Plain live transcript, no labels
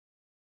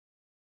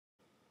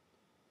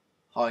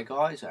Hi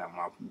guys, and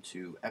welcome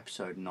to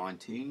episode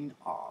 19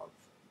 of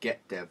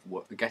Getting Dev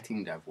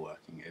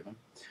Working even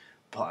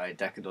by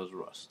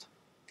DecaDoesRust.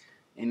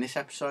 In this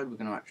episode, we're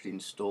going to actually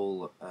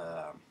install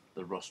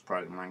the Rust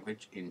programming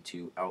language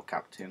into El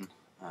Capitan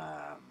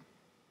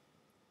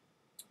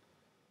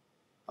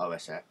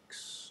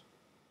OSX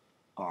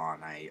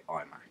on a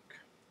iMac.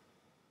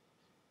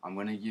 I'm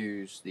going to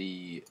use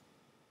the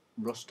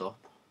Rust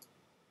up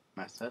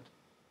method,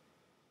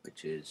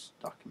 which is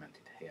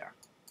documented here.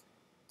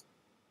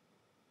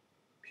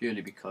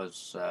 Purely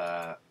because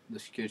the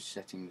security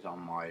settings on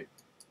my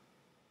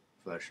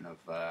version of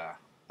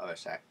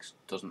OSX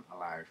doesn't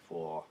allow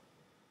for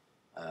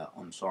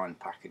unsigned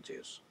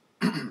packages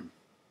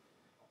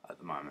at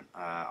the moment.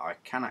 I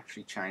can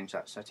actually change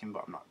that setting,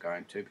 but I'm not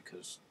going to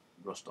because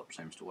Rust up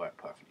seems to work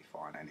perfectly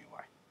fine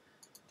anyway.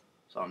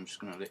 So I'm just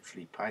going to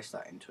literally paste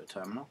that into a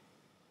terminal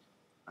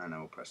and then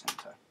we'll press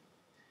enter.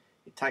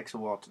 It takes a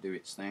while to do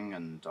its thing,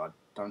 and I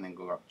don't think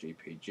I've got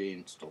GPG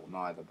installed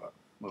neither, but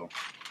we'll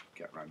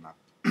get around that.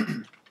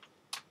 You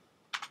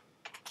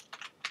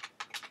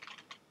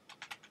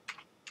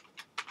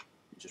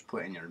just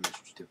put in your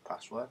administrative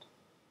password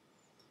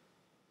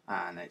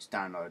and it's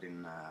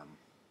downloading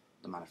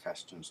the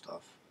manifest and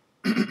stuff.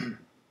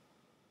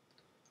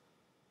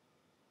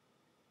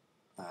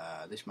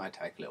 This may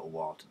take a little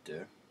while to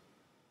do.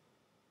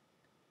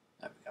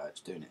 There we go,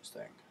 it's doing its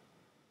thing.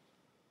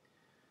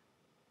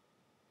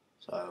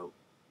 So,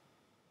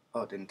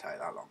 oh, it didn't take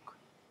that long.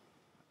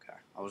 Okay,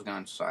 I was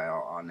going to say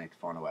I need to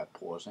find a way of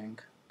pausing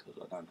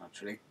because I don't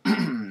actually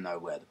know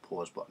where the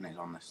pause button is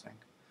on this thing.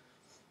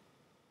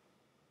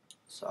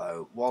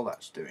 So while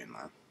that's doing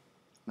that,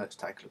 let's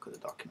take a look at the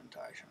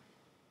documentation.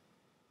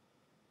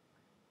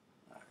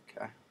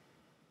 Okay.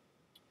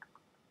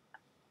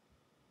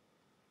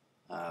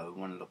 We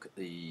want to look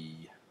at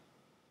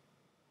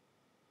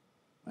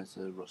where's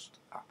the Rust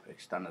API,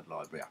 standard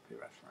library API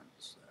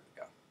reference. There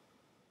we go.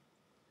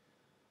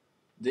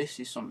 This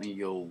is something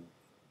you'll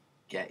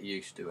get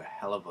used to a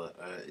hell of a.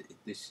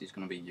 This is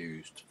going to be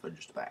used for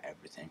just about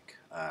everything,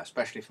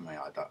 especially for me.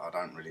 I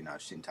don't really know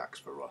syntax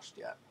for Rust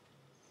yet,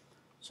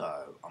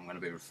 so I'm going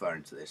to be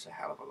referring to this a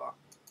hell of a lot.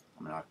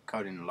 I mean, I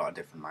code in a lot of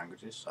different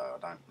languages, so I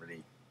don't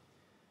really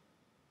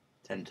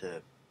tend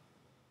to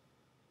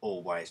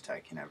always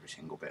take in every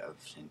single bit of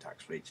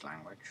syntax for each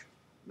language.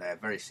 They're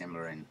very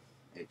similar in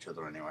each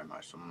other anyway,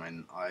 most of them. I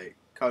mean, I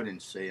code in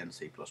C and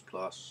C++,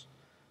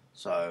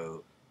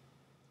 so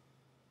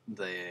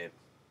the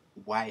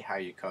way how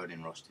you code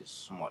in Rust is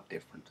somewhat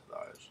different to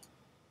those.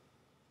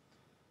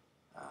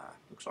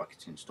 Looks like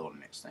it's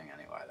installing its thing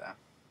anyway there.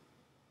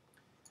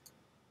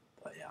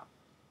 But yeah.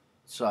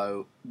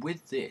 So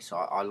with this,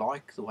 I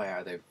like the way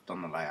how they've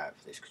done the layout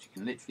for this, because you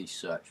can literally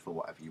search for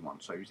whatever you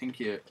want. So if you think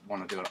you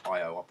want to do an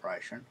I/O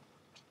operation,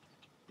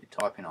 you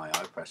type in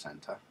I/O, press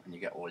enter, and you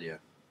get all your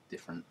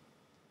different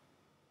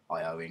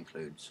I/O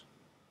includes.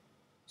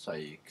 So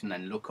you can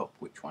then look up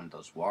which one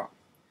does what,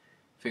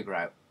 figure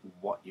out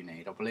what you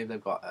need. I believe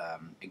they've got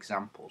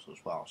examples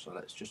as well, so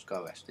let's just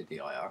go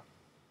stdio,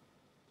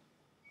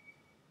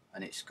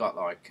 and it's got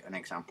like an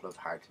example of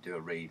how to do a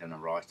read and a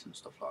write and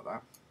stuff like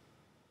that,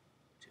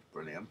 which is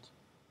brilliant.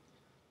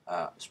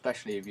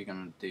 Especially if you're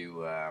going to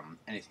do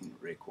anything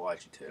that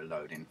requires you to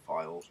load in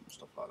files and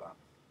stuff like that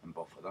and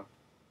buffer them.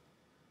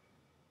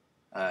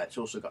 It's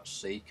also got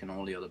seek and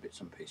all the other bits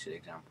and pieces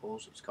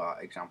examples. It's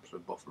got examples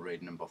of buffer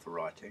reading and buffer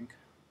writing.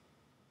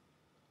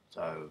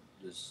 So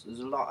there's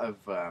a lot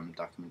of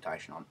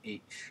documentation on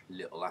each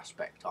little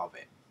aspect of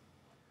it.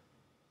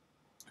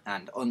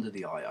 And under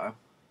the I/O,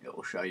 it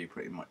will show you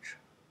pretty much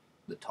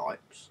the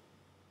types.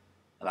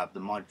 It'll have the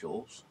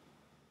modules,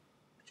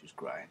 which is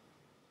great.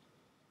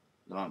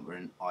 At the moment we're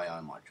in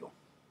I/O module.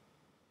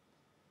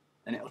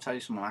 Then it'll tell you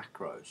some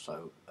macros.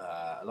 So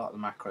a lot of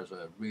the macros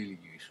are really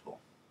useful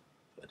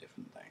for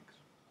different things.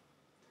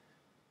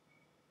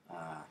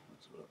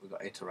 We've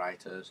got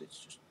iterators.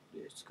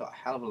 It's got a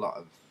hell of a lot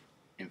of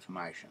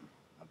information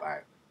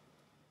about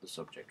the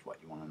subject,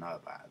 what you want to know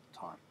about at the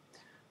time.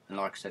 And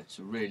like I said, it's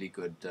a really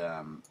good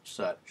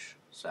search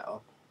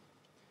setup.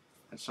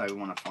 Let's say we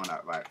want to find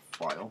out about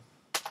file.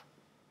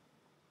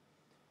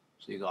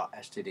 So you've got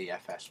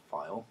stdfs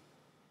file.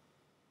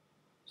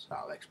 So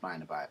I'll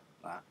explain about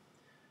that.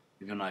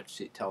 If you'll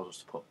notice, it tells us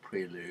to put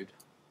prelude,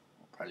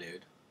 or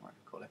prelude, what do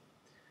you call it.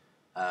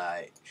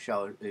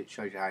 It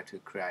shows you how to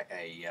create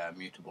a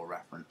mutable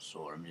reference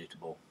or a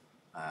mutable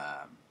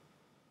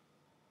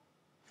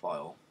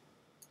file.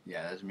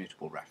 Yeah, there's a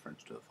mutable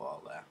reference to a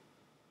file there.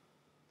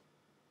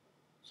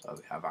 So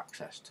we have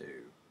access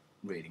to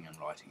reading and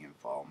writing in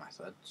file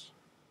methods.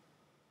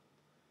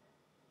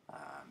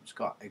 It's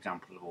got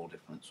examples of all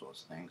different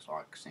sorts of things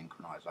like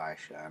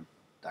synchronization,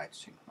 data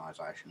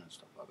synchronization and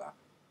stuff like that.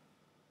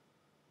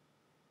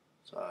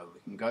 So we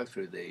can go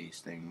through these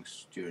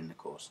things during the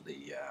course of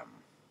the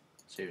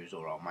series,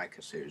 or I'll make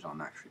a series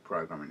on actually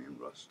programming in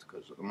Rust,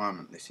 because at the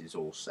moment this is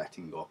all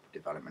setting up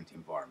development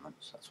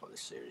environments. That's what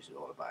this series is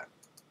all about.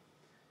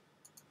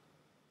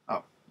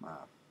 Oh,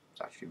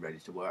 it's actually ready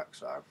to work,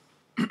 so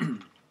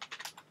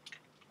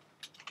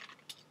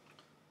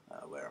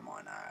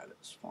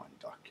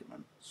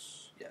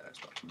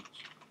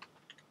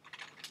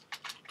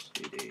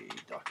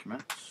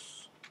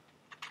documents,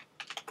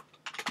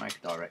 make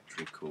a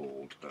directory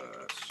called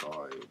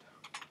side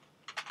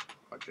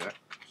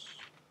projects,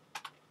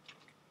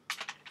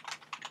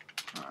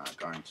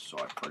 go into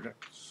side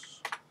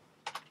projects,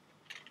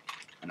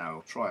 and I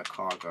will try a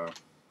cargo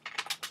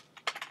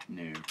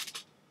new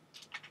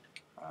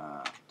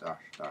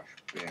dash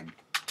bin.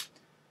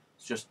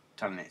 It's just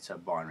telling it it's a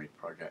binary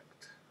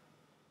project,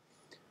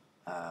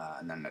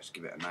 and then let's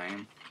give it a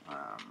name.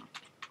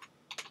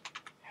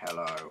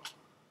 Hello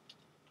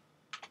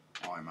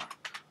iMac.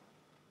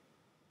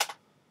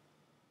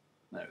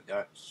 There we go,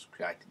 it's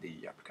created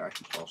the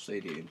application file,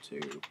 cd into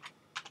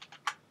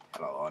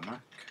hello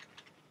iMac.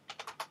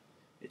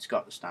 It's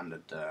got the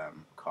standard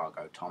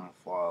cargo TOM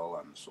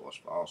file and source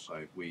file, so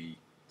if we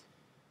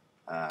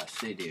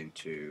cd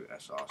into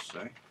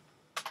src,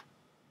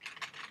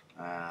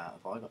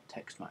 have I got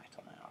TextMate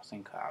on it? I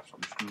think I have, so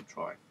I'm just going to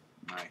try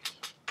mate.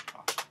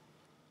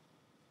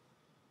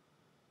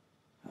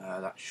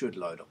 That should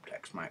load up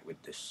TextMate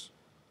with this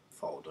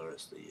folder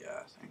as the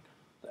thing.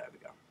 There we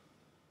go.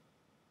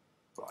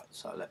 Right,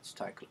 so let's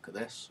take a look at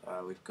this.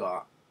 We've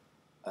got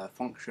a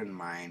function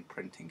main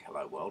printing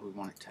hello world. We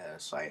want it to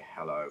say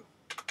hello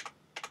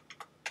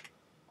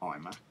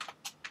iMac,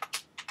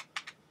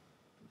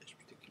 this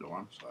particular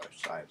one, so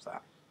save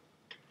that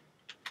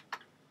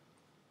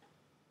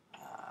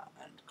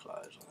and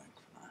close, I think,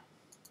 for now.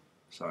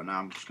 So now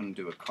I'm just going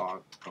to do a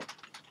cargo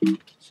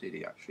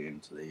cd actually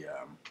into the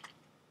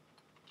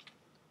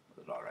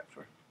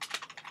directory.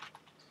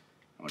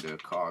 I'm going to do a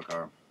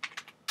cargo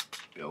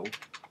build to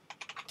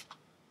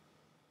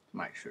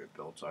make sure it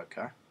builds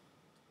okay.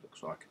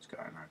 Looks like it's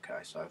going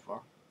okay so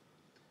far.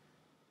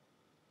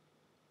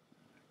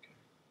 Okay.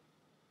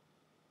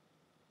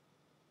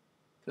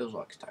 Feels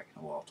like it's taking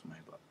a while to me,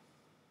 but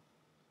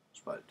I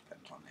suppose it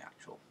depends on the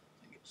actual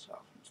thing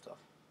itself and stuff.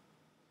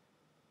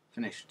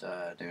 Finished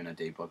doing a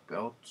debug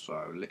build,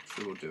 so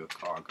literally we'll do a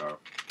cargo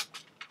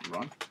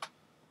run,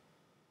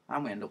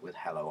 and we end up with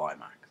hello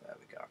iMac. There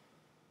we go.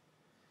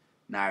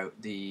 Now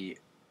the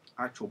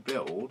actual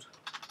build,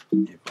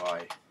 if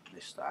I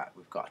list that,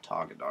 we've got a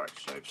target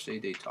directory, so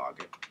cd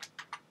target,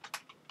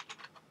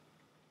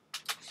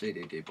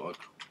 cd debug,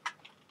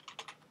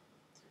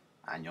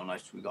 and you'll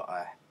notice we've got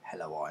a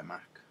hello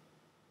iMac.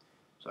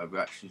 So we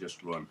actually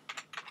just run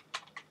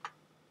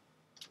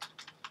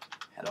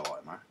hello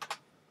iMac,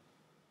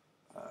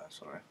 /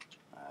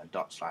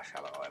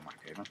 hello iMac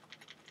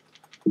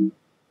even.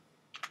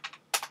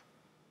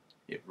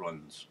 It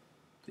runs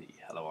the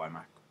hello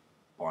iMac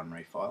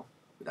binary file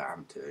without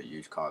having to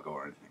use cargo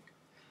or anything.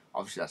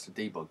 Obviously that's a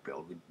debug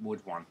build. We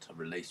would want a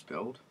release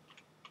build,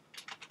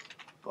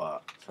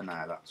 but for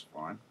now that's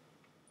fine.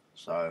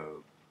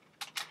 So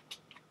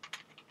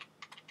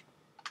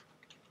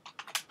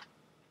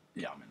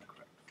yeah, I'm in the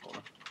correct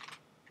folder.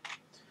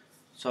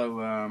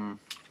 So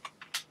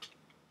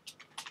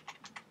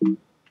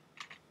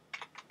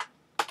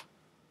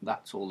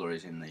that's all there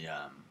is in the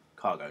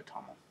cargo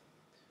TOML.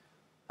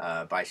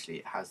 Basically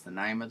it has the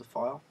name of the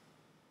file,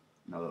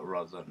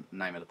 rather than the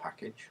name of the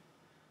package,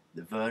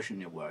 the version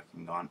you're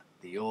working on,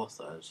 the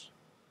authors,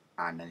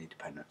 and any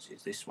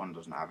dependencies. This one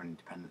doesn't have any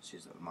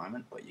dependencies at the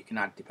moment, but you can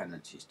add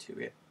dependencies to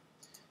it.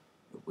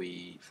 If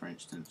we, for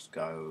instance,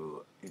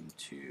 go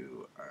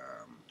into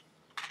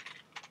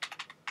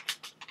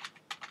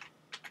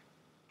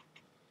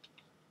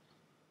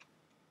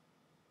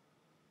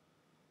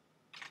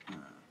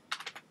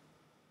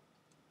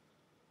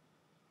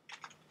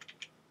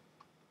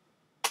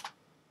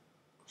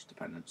what's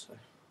dependency?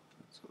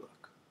 Let's have a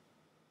look.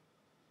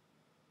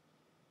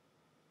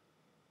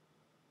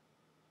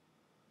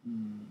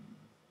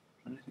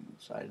 Anything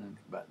that says anything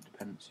about the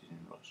dependencies in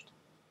Rust?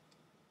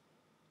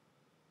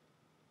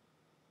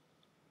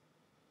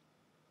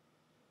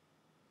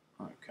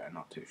 Okay,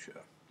 not too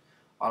sure.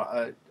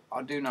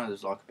 I do know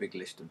there's like a big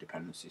list of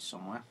dependencies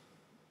somewhere.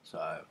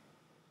 So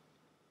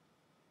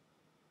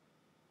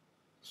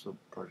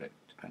sub-project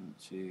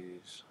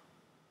dependencies.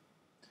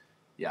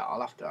 Yeah,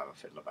 I'll have to have a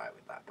fiddle about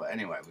with that. But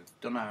anyway, we've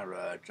done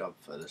our job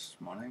for this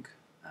morning.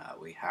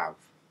 We have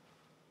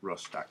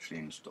Rust actually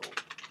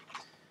installed.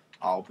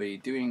 I'll be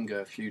doing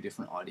a few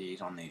different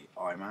IDEs on the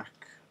iMac.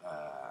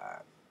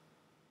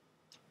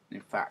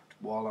 In fact,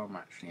 while I'm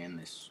actually in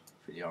this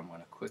video, I'm going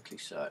to quickly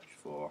search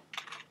for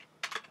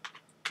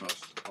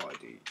Rust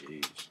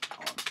IDEs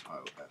on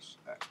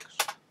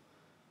OSX,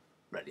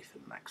 ready for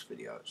the next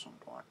video at some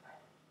point.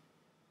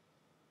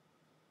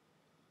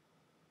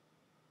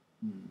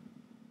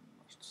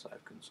 Rust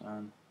save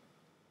concern,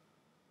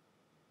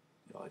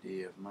 the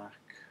IDE of Mac.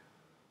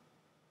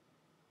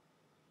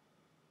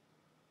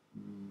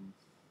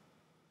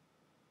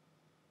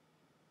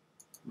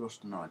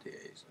 Rust and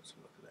IDEs, let's have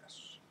a look at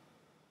this.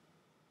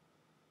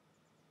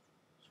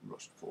 It's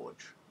Rust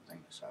Forge. I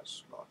think this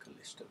has like a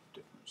list of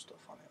different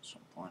stuff on it at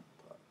some point,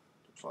 but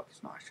looks like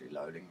it's not actually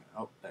loading.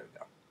 Oh, there we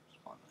go. It's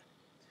finally.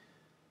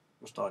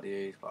 Rust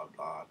IDEs, blah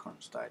blah,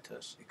 current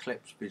status,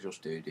 Eclipse, Visual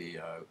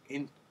Studio.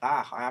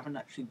 I haven't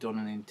actually done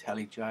an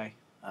IntelliJ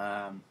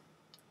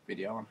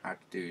video on how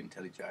to do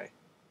IntelliJ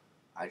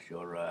as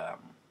your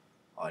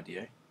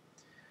IDE.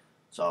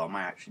 So I may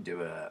actually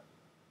do a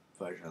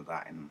version of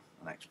that in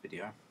the next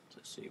video to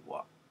see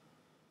what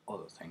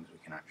other things we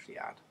can actually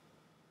add.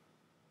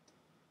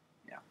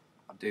 Yeah,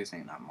 I do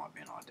think that might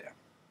be an idea.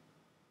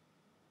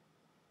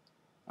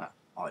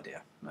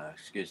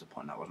 Excuse the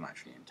pun, that wasn't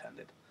actually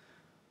intended.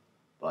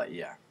 But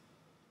yeah,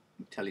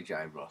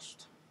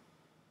 DecaDoesRust.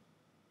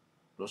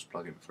 Rust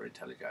plugin for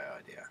IntelliJ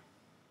IDEA.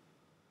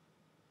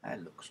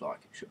 It looks like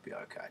it should be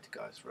okay to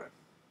go through.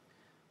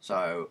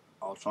 So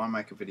I'll try and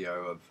make a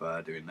video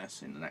of doing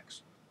this in the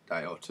next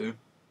day or two.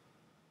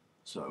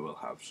 So we'll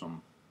have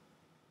some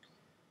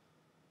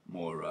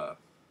more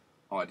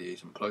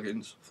IDEs and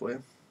plugins for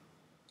you.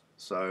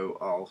 So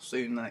I'll see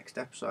you in the next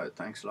episode.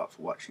 Thanks a lot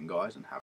for watching, guys, and have